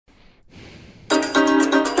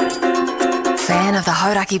fan of the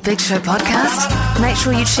Hodaki Big Show podcast? Make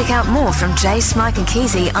sure you check out more from Jace, Mike and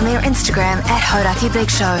Keezy on their Instagram at Hodaki Big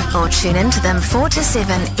Show, or tune in to them 4 to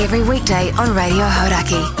 7 every weekday on Radio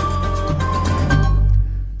Hodaki.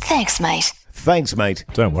 Thanks, mate. Thanks, mate.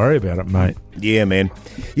 Don't worry about it, mate. Yeah, man.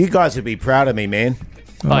 You guys would be proud of me, man.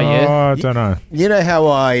 Oh, yeah? I don't know. You know how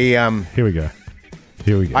I... Here we go.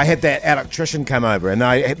 I had that electrician come over, and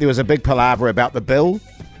there was a big palaver about the bill.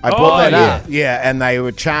 I brought that up. Yeah, and they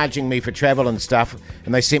were charging me for travel and stuff,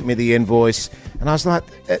 and they sent me the invoice, and I was like,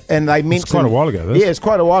 and they mentioned... It's quite a while ago, this. Yeah, it's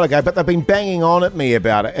quite a while ago, but they've been banging on at me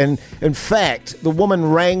about it. And in fact, the woman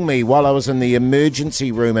rang me while I was in the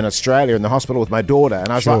emergency room in Australia in the hospital with my daughter, and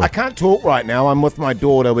I was like, I can't talk right now, I'm with my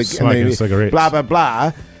daughter. Smoking cigarettes. Blah, blah,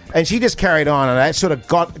 blah. And she just carried on, and that sort of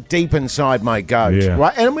got deep inside my goat,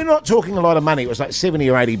 right? And we're not talking a lot of money. It was like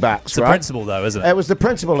 $70 or $80, It's the principle, though, isn't it? It was the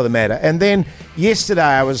principle of the matter. And then yesterday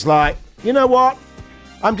I was like, you know what?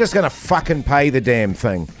 I'm just going to fucking pay the damn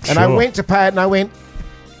thing. And I went to pay it, and I went,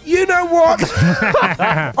 you know what?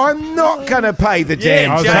 I'm not going to pay the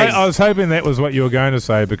damn thing. I was hoping that was what you were going to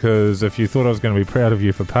say, because if you thought I was going to be proud of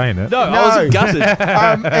you for paying it. No, I was gutted.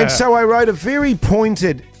 And so I wrote a very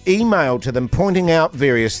pointed email to them pointing out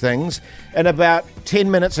various things, and about 10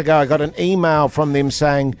 minutes ago I got an email from them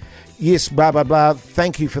saying, yes, blah blah blah,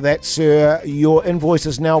 thank you for that, sir, your invoice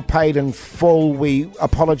is now paid in full, we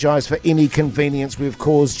apologise for any inconvenience we've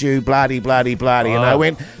caused you, bloody bloody bloody. And I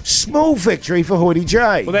went, small victory for Hoity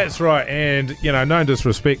J. Well, that's right. And no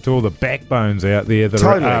disrespect to all the backbones out there that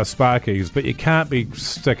are Sparkies, but you can't be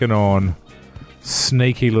sticking on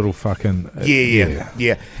sneaky little fucking...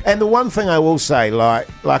 Yeah. And the one thing I will say, like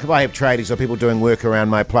if I have tradies or people doing work around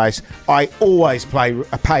my place, I always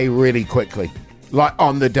pay really quickly. Like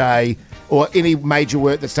on the day, or any major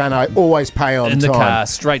work that's done, I always pay on time. In the car,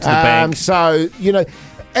 straight to the bank. So,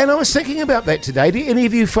 and I was thinking about that today. Do any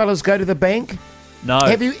of you fellas go to the bank? No.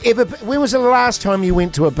 Have you ever... When was the last time you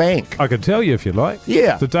went to a bank? I can tell you if you like.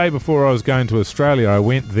 Yeah. The day before I was going to Australia, I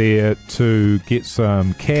went there to get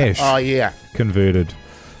some cash converted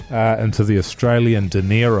into the Australian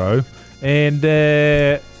dinero, and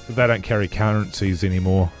they don't carry currencies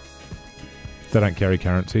anymore. They don't carry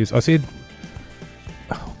currencies. I said,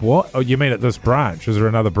 what? Oh, you mean at this branch? Is there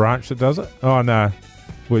another branch that does it? Oh, no.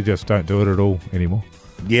 We just don't do it at all anymore.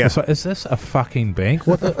 Yeah. It's like, is this a fucking bank?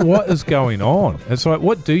 What is going on? It's like,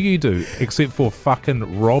 what do you do except for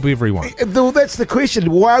fucking rob everyone? Well, that's the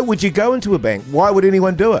question. Why would you go into a bank? Why would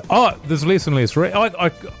anyone do it? Oh, there's less and less. Well,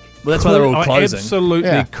 that's why they're all closing. I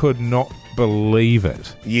absolutely could not believe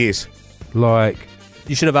it. Yes. Like...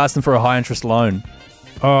 You should have asked them for a high-interest loan.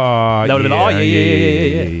 Oh, They would have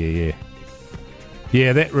been, yeah.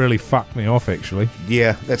 Yeah, that really fucked me off, actually.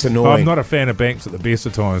 Yeah, that's annoying. I'm not a fan of banks at the best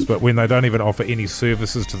of times, but when they don't even offer any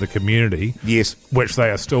services to the community, which they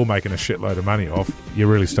are still making a shitload of money off, you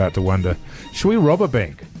really start to wonder, should we rob a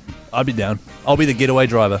bank? I'd be down. I'll be the getaway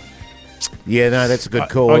driver. Yeah, no, that's a good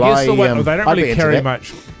call. I guess they don't really carry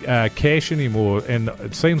much cash anymore, and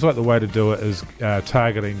it seems like the way to do it is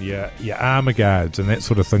targeting your armour guards and that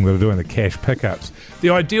sort of thing that are doing the cash pickups.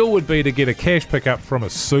 The ideal would be to get a cash pickup from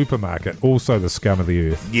a supermarket, also the scum of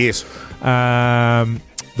the earth. Yes.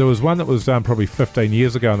 There was one that was done probably 15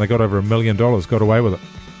 years ago, and they got over $1 million, got away with it.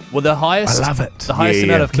 Well, the highest... I love it. The highest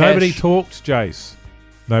amount of cash... Nobody talked, Jace.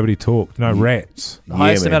 Nobody talked. No rats. The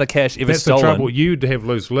highest amount of cash ever stolen. That's the trouble. You'd have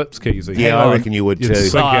loose lips, Keezy. Yeah, I reckon you would too.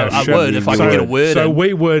 I would if I could get a word in. So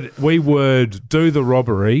we would do the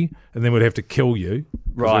robbery, and then we'd have to kill you.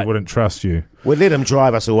 Right. We wouldn't trust you. We'd let him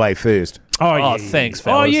drive us away first. Oh, thanks,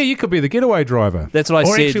 fellas. Oh, yeah, you could be the getaway driver. That's what I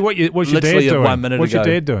said. Actually, what's your dad doing? 1 minute What's ago.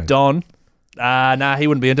 your dad doing? Don. Nah, he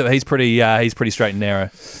wouldn't be into it. He's pretty straight and narrow.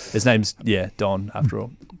 His name's, Don, after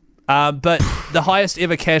all. But the highest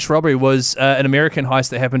ever cash robbery was an American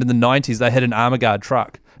heist that happened in the 90s. They hit an armor guard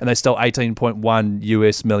truck, and they stole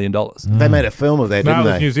 $18.1 million. They made a film of that, didn't they? No,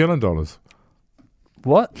 it was New Zealand dollars.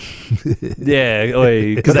 What? Yeah,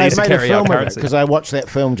 because they made a film of it. Because I watched that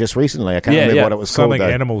film just recently. I can't remember what it was called. Something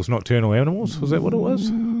Animals, Nocturnal Animals. Was that what it was?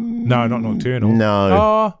 No, not Nocturnal. No.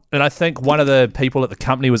 Oh. And I think one of the people at the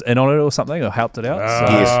company was in on it or something, or helped it out.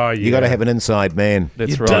 Yes, you got to have an inside man.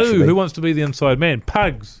 That's you right. do. Who wants to be the inside man?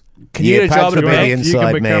 Pugs. Can you get a job at a bank? You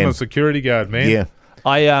can become a security guard, man. Yeah.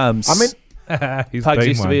 Pugs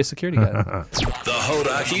used to be a security guard. The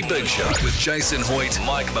Hodaki Big Show with Jason Hoyt,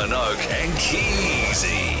 Mike Minogue, and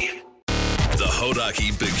Keezy. The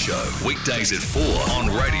Hodaki Big Show, weekdays at 4 on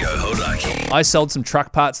Radio Hodaki. I sold some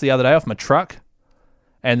truck parts the other day off my truck,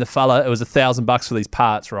 and the fella, it was $1,000 for these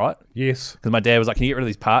parts, right? Yes. Because my dad was like, "Can you get rid of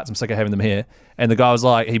these parts? I'm sick of having them here." And the guy was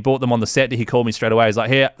like, he bought them on the Saturday. He called me straight away. He's like,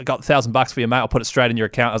 "Here, I got $1,000 for you, mate. I'll put it straight in your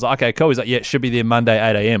account." I was like, "Okay, cool." He's like, "Yeah, it should be there Monday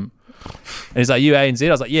 8 a.m." And he's like, you ANZ?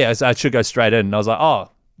 I was like, yeah. So I should go straight in. And I was like, oh,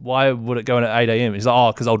 why would it go in at 8 a.m.? He's like,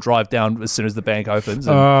 oh, because I'll drive down as soon as the bank opens.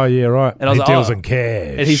 And, yeah, right. And I was he like, deals in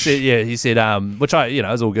cash. And he said, which it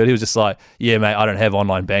was all good. He was just like, yeah, mate, I don't have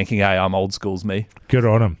online banking. Hey, I'm old school's me. Good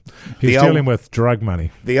on him. He's dealing with drug money.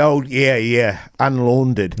 The old,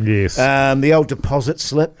 unlaundered. Yes. The old deposit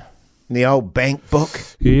slip. The old bank book.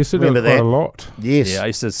 Yeah, you used to do it quite a lot. Yes. Yeah, I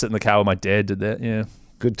used to sit in the car with my dad, did that, yeah.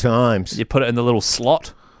 Good times. You put it in the little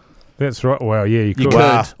slot. That's right. Well, yeah, you could.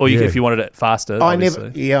 Or you could, if you wanted it faster. I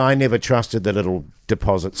never trusted the little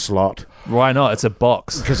deposit slot. Why not? It's a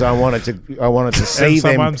box. Because I wanted to see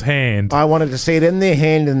them. Someone's hand. I wanted to see it in their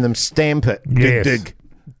hand and them stamp it. Yes. Dig.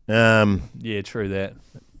 Yeah, true that.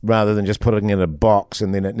 Rather than just putting it in a box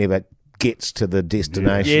and then it never gets to the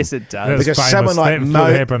destination. Yes, it does. Because someone like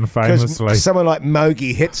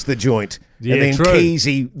Mogi hits the joint, and then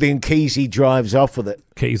Keezy drives off with it.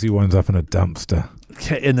 Keezy winds up in a dumpster.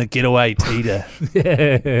 In the getaway teeter.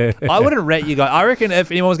 Yeah. I wouldn't rat you guys. I reckon if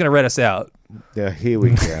anyone was going to rat us out. Yeah, here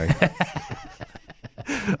we go.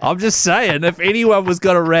 I'm just saying, if anyone was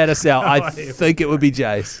going to rat us out, I think it would be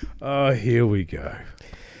Jace. Oh, here we go.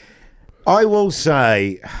 I will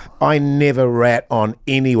say I never rat on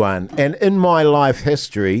anyone, and in my life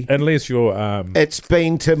history, unless you're, it's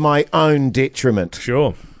been to my own detriment.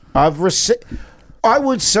 Sure, I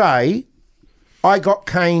would say I got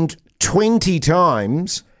caned 20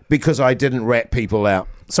 times because I didn't rat people out.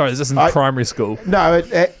 Sorry, is this in primary school? No,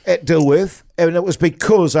 at Dilworth, and it was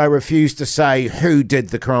because I refused to say who did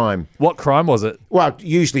the crime. What crime was it? Well,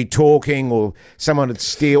 usually talking or someone would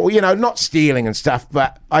steal, or, not stealing and stuff,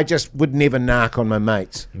 but I just would never narc on my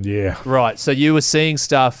mates. Yeah. Right, so you were seeing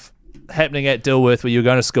stuff happening at Dilworth where you were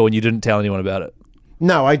going to school and you didn't tell anyone about it?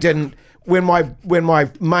 No, I didn't. When my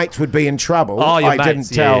mates would be in trouble, I didn't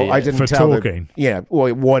tell. I didn't for tell talking.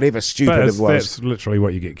 Or whatever stupid it was. That's literally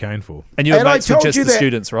what you get caned for. And your mates were just the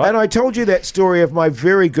students, right? And I told you that story of my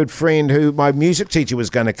very good friend who my music teacher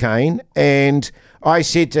was going to cane, and I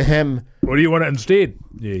said to him, "What do you want it instead?"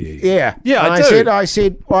 Yeah. And I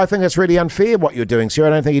said, well, I think it's really unfair what you're doing, sir.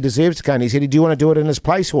 I don't think he deserves to cane. He said, "Do you want to do it in his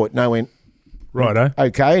place, Hoyt?" And I went, righto.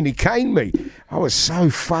 Okay, and he caned me. I was so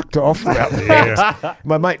fucked off about that.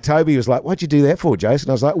 My mate Toby was like, "What'd you do that for, Jason?"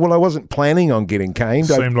 I was like, "Well, I wasn't planning on getting caned.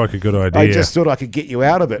 Seemed like a good idea. I just thought I could get you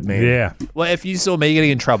out of it, man." Yeah. Well, if you saw me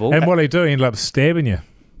getting in trouble... And what did he do? He ended up stabbing you.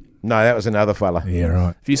 No, that was another fella. Yeah,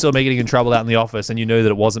 right. If you saw me getting in trouble out in the office and you knew that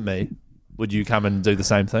it wasn't me, would you come and do the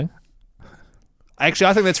same thing?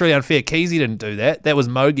 Actually, I think that's really unfair. Keezy didn't do that. That was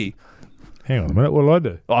Mogi. Hang on a minute, what did I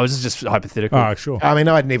do? Oh, I was just hypothetical. Oh, sure. I mean,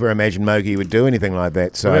 I'd never imagined Mogi would do anything like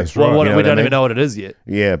that. So, that's right. We don't even know what it is yet.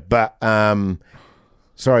 Yeah, but,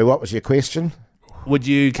 sorry, what was your question? Would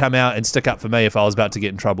you come out and stick up for me if I was about to get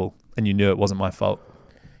in trouble and you knew it wasn't my fault?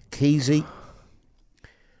 Keezy,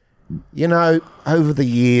 over the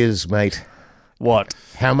years, mate. What?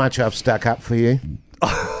 How much I've stuck up for you.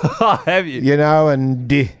 Have you?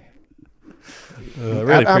 And... I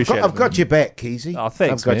really appreciate it. I've got your back, Keezy. Oh,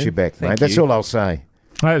 thanks, I've got your back, mate. That's all I'll say.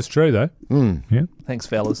 That's true, though. Yeah. Thanks,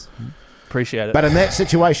 fellas. Appreciate it. But in that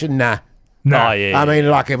situation, nah. No. Oh, yeah. I mean,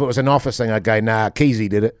 like, if it was an office thing, I'd go, nah, Keezy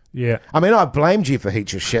did it. Yeah. I mean, I've blamed you for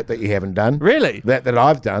heaps of shit that you haven't done. Really? That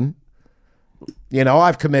I've done.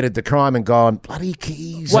 I've committed the crime and gone, bloody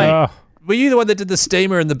Keezy. Wait, were you the one that did the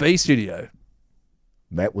steamer in the B studio?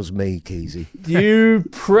 That was me, Keezy. You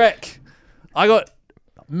prick. I got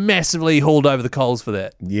massively hauled over the coals for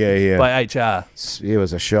that. Yeah. By HR. It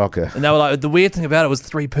was a shocker. And they were like, the weird thing about it was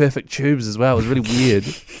 3 perfect tubes as well. It was really weird.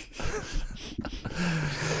 So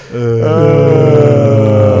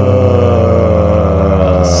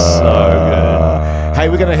good. Hey,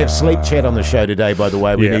 we're going to have sleep chat on the show today, by the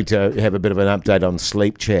way. We Yeah. need to have a bit of an update on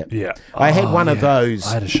sleep chat. Yeah. I had one of those.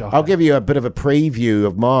 I had a shocker. I'll give you a bit of a preview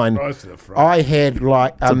of mine. Rise to the front. I had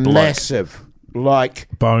like a massive,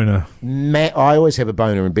 Boner. I always have a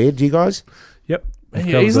boner in bed. Do you guys? Yep.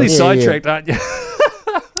 You're easily sidetracked, aren't you?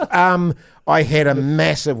 I had a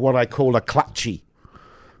massive, what I call a clutchy.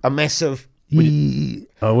 A massive...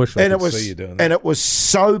 I wish I and could it was, see you doing that. and it was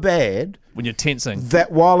so bad When you're tensing.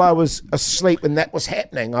 that while I was asleep and that was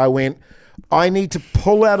happening, I went, I need to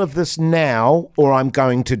pull out of this now or I'm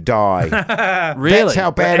going to die. Really? That's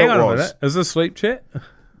how bad Hang it on a was. minute. Is this sleep chat?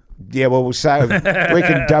 Yeah, well, we'll say we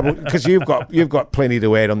can double because you've got plenty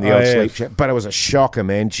to add on the old yeah. sleep chat. But it was a shocker,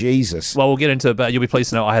 man. Jesus. Well, we'll get into it, but you'll be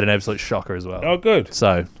pleased to know I had an absolute shocker as well. Oh, good.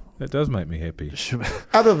 So, That does make me happy.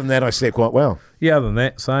 Other than that, I slept quite well. Yeah, other than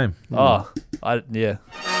that, same. yeah.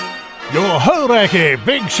 Your Horaki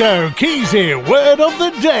Big Show Keezy word of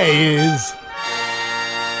the day is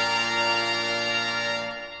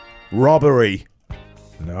Robbery.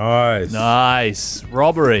 Nice. Nice.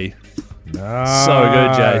 Robbery. Nice. So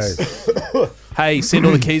good, Jace. Hey, send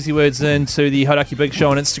all the Keezy words in to the Hodaki Big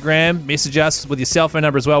Show on Instagram. Message us with your cell phone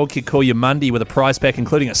number as well. We could call you Monday with a prize pack,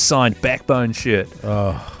 including a signed Backbone shirt.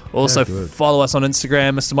 Also, follow us on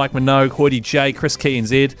Instagram, Mr. Mike Minogue, Hoity J, Chris Key and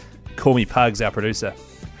Zed. Call me Pugs, our producer.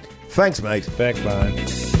 Thanks, mate.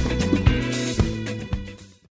 Backbone.